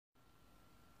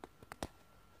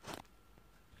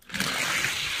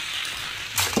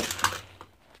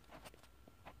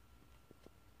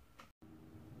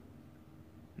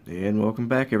And welcome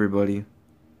back, everybody.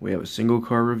 We have a single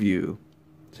car review.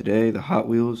 Today, the Hot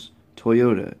Wheels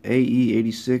Toyota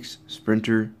AE86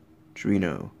 Sprinter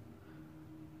Trueno.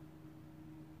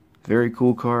 Very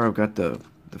cool car. I've got the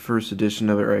first edition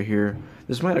of it right here.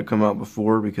 This might have come out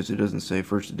before because it doesn't say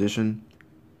first edition.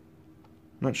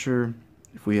 Not sure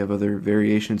if we have other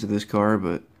variations of this car,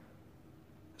 but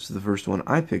this is the first one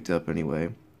I picked up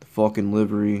anyway. The Falcon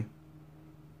livery,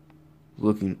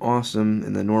 looking awesome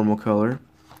in the normal color.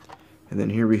 And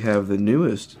then here we have the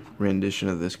newest rendition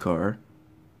of this car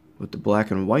with the black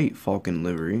and white Falcon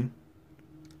livery.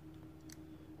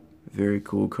 Very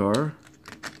cool car.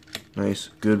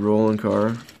 Nice, good rolling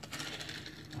car.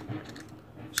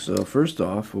 So first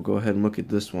off, we'll go ahead and look at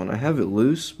this one. I have it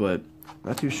loose, but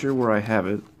not too sure where I have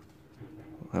it.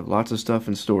 I have lots of stuff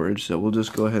in storage, so we'll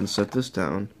just go ahead and set this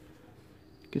down.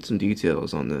 Get some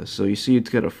details on this. So you see it's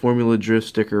got a Formula Drift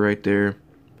sticker right there.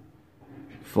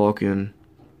 Falcon.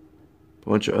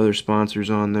 Bunch of other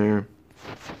sponsors on there.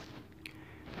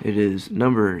 It is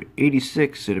number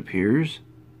 86, it appears.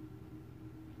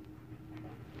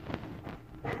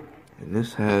 And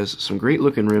this has some great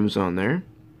looking rims on there.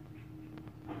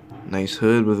 Nice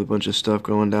hood with a bunch of stuff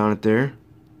going down it there.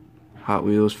 Hot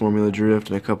Wheels, Formula Drift,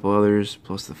 and a couple others,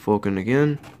 plus the Falcon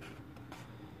again.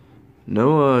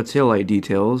 No taillight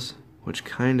details, which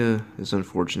kinda is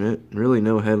unfortunate. Really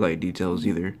no headlight details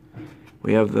either.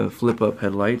 We have the flip-up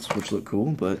headlights, which look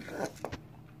cool, but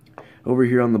over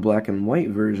here on the black and white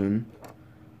version,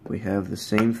 we have the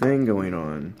same thing going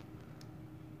on.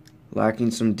 Lacking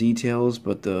some details,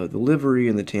 but the livery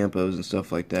and the tampos and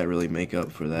stuff like that really make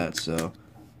up for that, so.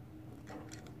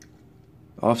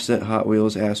 Offset Hot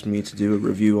Wheels asked me to do a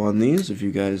review on these. If you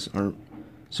guys aren't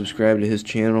subscribed to his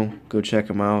channel, go check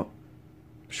him out.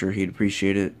 I'm sure he'd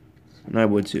appreciate it, and I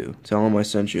would too. Tell him I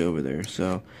sent you over there.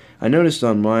 So I noticed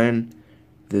on mine,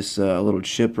 this little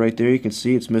chip right there, you can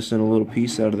see it's missing a little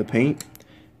piece out of the paint,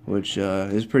 which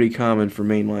is pretty common for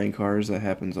mainline cars. That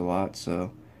happens a lot,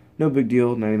 so no big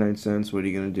deal. 99 cents, what are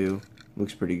you going to do?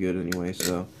 Looks pretty good anyway,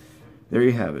 so there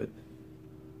you have it.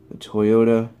 The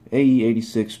Toyota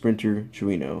AE86 Sprinter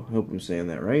Trueno. I hope I'm saying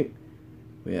that right.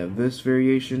 We have this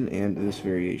variation and this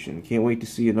variation. Can't wait to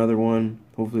see another one.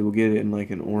 Hopefully we'll get it in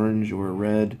like an orange or a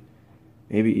red.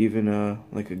 Maybe even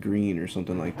like a green or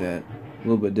something like that. A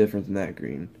little bit different than that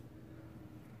green.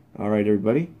 Alright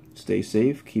everybody, stay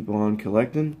safe, keep on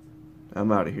collecting.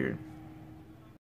 I'm out of here.